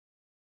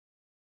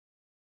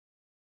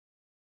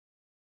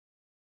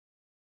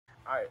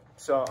Alright,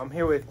 so I'm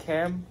here with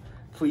Cam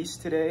Please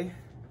today.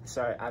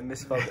 Sorry, I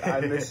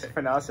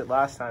mispronounced it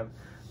last time,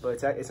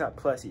 but it's not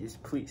Plessy, it's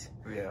Please.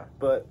 Yeah.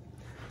 But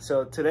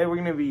so today we're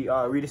gonna be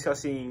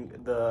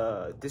rediscussing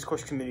the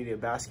discourse community of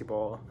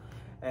basketball,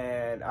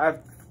 and I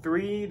have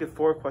 3 to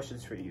 4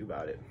 questions for you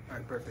about it.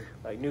 Alright, perfect.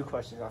 Like new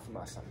questions, not from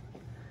last time.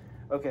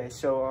 Okay,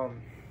 so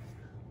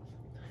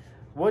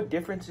what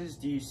differences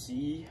do you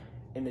see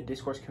in the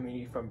discourse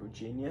community from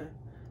Virginia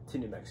to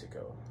New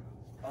Mexico?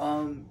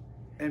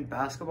 In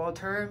basketball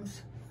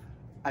terms,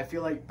 I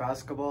feel like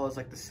basketball is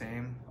like the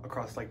same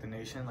across like the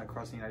nation, like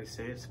across the United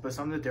States, but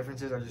some of the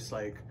differences are just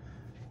like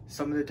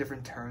some of the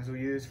different terms we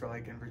use for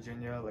like in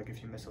Virginia, like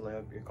if you miss a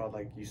layup, you're called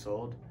like you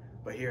sold,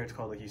 but here it's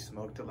called like you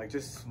smoked it, like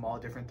just small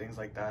different things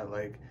like that.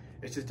 Like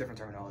it's just different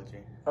terminology.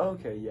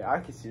 Okay, yeah, I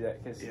can see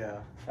that because Yeah.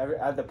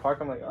 at the park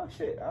I'm like, oh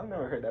shit, I've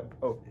never heard that.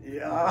 Oh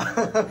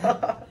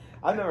Yeah.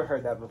 I've never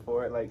heard that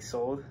before. Like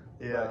sold.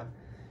 Yeah. But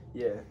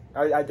yeah,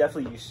 I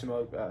definitely use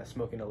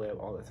smoking a layup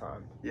all the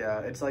time. Yeah,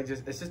 it's like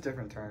it's just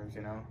different terms,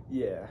 you know.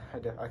 Yeah, I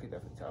could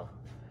definitely tell.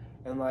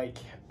 And like,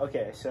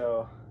 okay,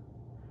 so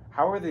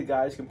how are the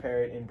guys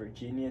compared in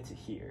Virginia to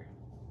here?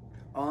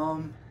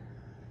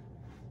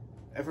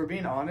 If we're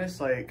being honest,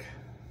 like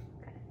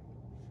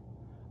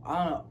I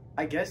don't know.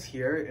 I guess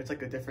here it's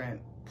like a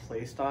different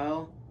play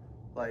style.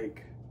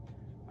 Like,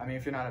 I mean,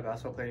 if you're not a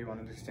basketball player, you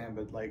won't understand.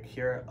 But like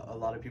here, a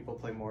lot of people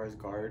play more as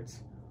guards.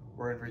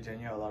 Where in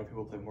Virginia, a lot of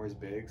people play more as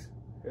bigs.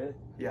 Really?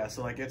 Yeah.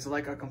 So like it's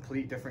like a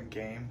complete different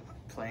game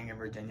playing in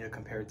Virginia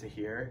compared to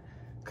here,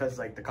 because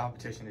like the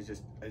competition is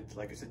just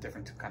it's a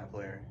different kind of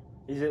player.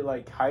 Is it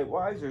like height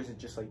wise, or is it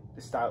just like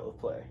the style of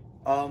play?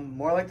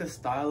 More like the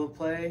style of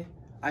play.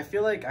 I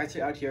feel like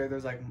actually out here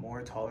there's like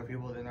more taller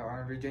people than there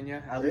are in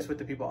Virginia. At least with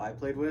the people I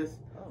played with.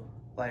 Oh.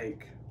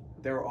 Like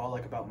they were all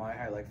like about my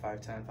height, like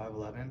 5'10",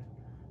 5'11".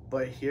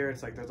 But here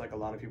it's like there's like a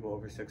lot of people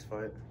over 6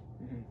 foot.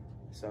 Mm-hmm.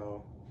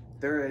 So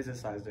there is a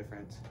size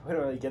difference. We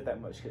don't really get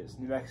that much because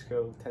New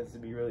Mexico tends to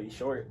be really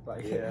short.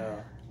 Like Yeah.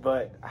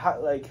 But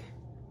how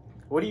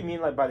what do you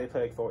mean like by they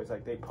play like forwards?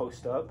 Like they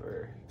post up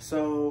or?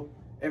 So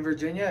in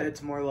Virginia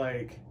it's more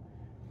like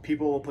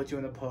people will put you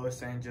in the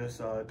post and just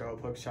throw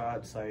up hook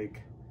shots,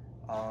 like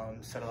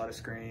set a lot of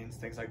screens,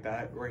 things like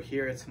that. Where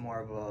here it's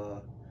more of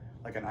a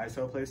like an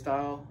ISO play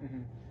style.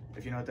 Mm-hmm.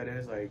 If you know what that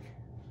is, like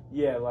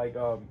yeah, like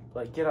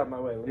get out of my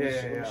way. Let me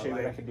show you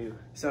what I can do.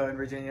 So in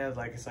Virginia,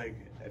 like it's like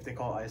if they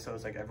call ISO,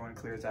 it's like everyone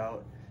clears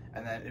out,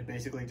 and then it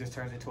basically just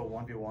turns into a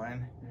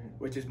 1v1,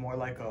 which is more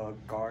like a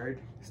guard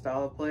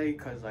style of play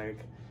because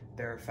like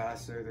they're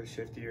faster, they're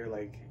shiftier,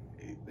 like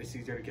it's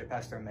easier to get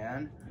past their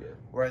man. Yeah.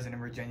 Whereas in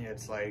Virginia,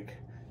 it's like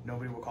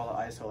nobody will call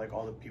it ISO. Like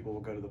all the people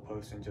will go to the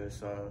post and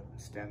just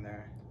stand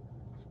there.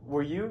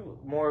 Were you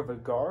more of a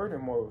guard or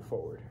more of a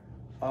forward?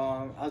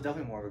 I was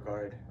definitely more of a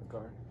guard. A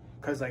guard.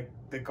 Cause like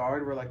the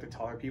guard were like the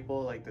taller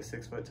people, like the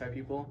 6 foot type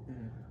people.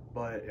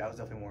 But I was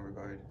definitely more of a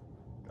guard.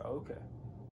 Oh, okay.